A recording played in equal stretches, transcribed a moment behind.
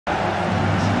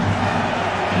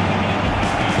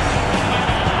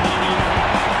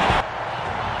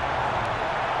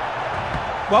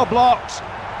Well blocked.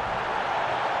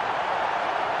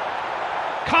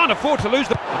 Can't afford to lose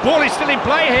the ball. Is still in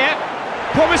play here.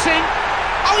 Promising.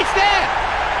 Oh, it's there.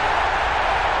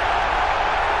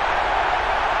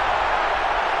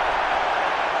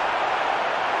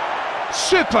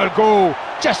 Super goal.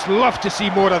 Just love to see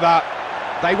more of that.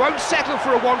 They won't settle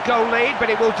for a one-goal lead, but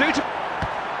it will do to...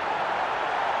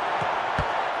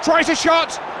 Tries a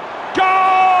shot.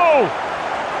 Goal!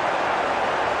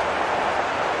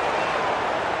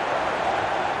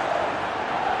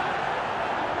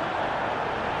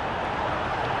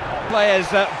 Players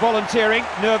volunteering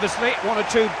nervously, one or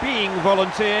two being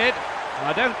volunteered.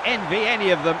 I don't envy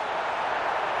any of them.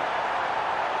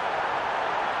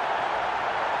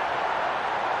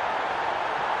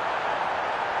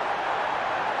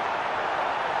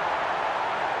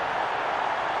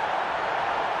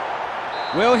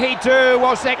 Will he do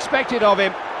what's expected of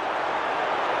him?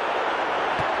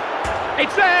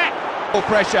 It's there! Full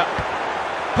pressure.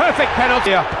 Perfect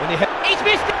penalty. When he hit. He's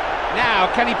missed it!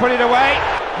 Now, can he put it away?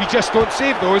 You just don't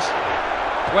save those.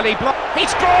 Will he block? He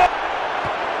scored!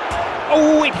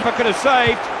 Oh, it could have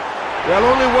saved. Well,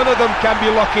 only one of them can be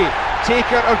lucky.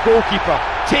 Taker or goalkeeper.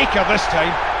 Taker this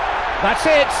time. That's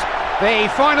it.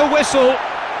 The final whistle.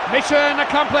 Mission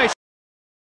accomplished.